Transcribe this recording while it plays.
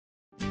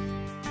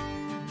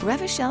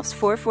Rev-a-Shelf's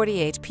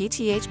 448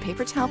 PTH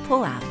paper towel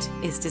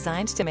pullout is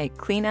designed to make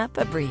cleanup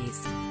a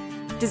breeze.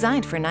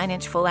 Designed for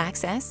 9-inch full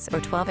access or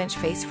 12-inch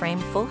face frame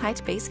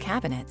full-height base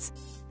cabinets,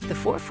 the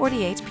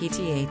 448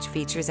 PTH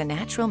features a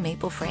natural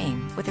maple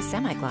frame with a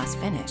semi-gloss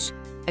finish,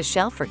 a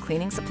shelf for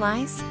cleaning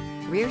supplies,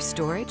 rear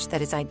storage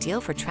that is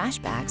ideal for trash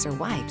bags or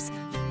wipes,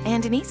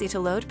 and an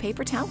easy-to-load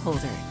paper towel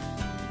holder.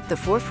 The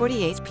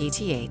 448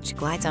 PTH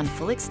glides on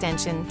full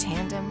extension,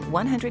 tandem,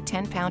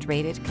 110-pound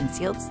rated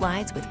concealed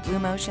slides with Blue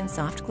Motion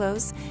soft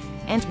close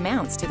and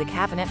mounts to the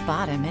cabinet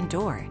bottom and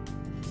door.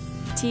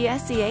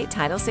 TSCA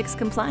Title VI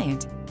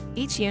compliant,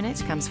 each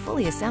unit comes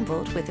fully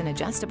assembled with an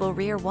adjustable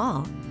rear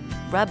wall,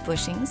 rub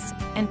bushings,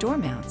 and door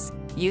mounts,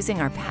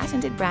 using our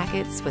patented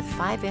brackets with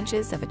 5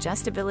 inches of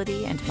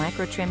adjustability and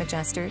micro trim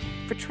adjuster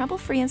for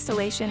trouble-free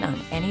installation on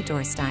any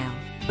door style.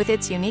 With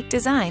its unique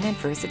design and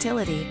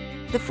versatility,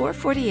 the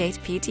 448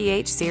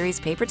 PTH Series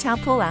Paper Towel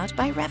Pullout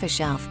by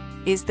Rev-a-Shelf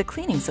is the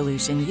cleaning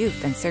solution you've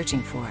been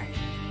searching for.